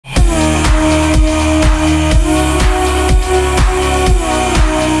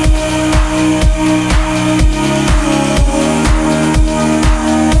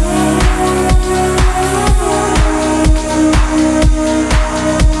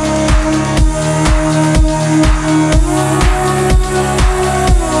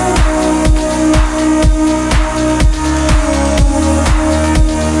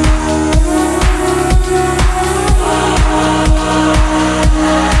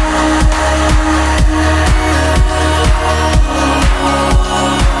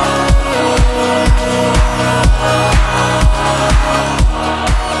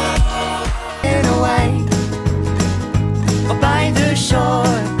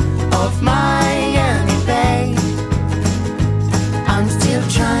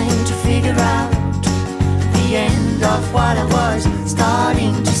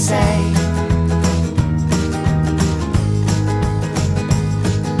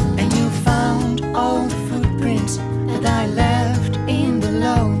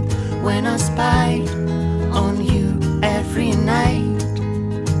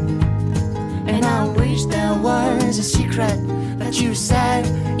you said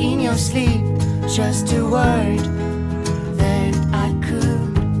in your sleep, just a word that I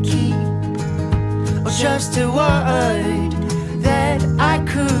could keep, or just a word that I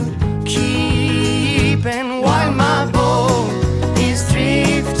could keep. And while my boat is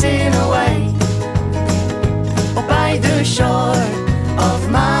drifting away, or by the shore of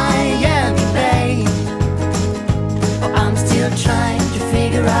Miami Bay, or I'm still trying to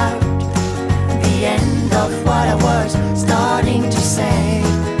figure out the end of what I was starting to say.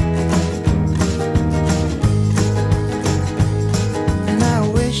 And I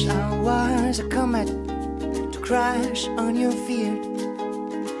wish I was a comet to crash on your field,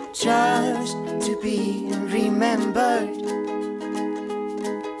 just to be remembered.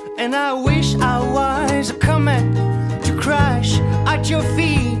 And I wish I was a comet to crash at your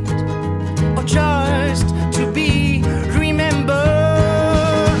feet, or just to be remembered.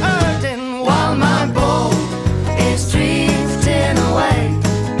 And while my boat is drifting away,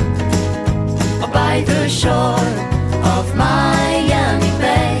 or by the shore of Miami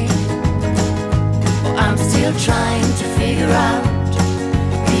Bay, or I'm still trying to figure out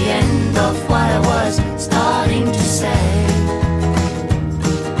the end of what I was starting to say.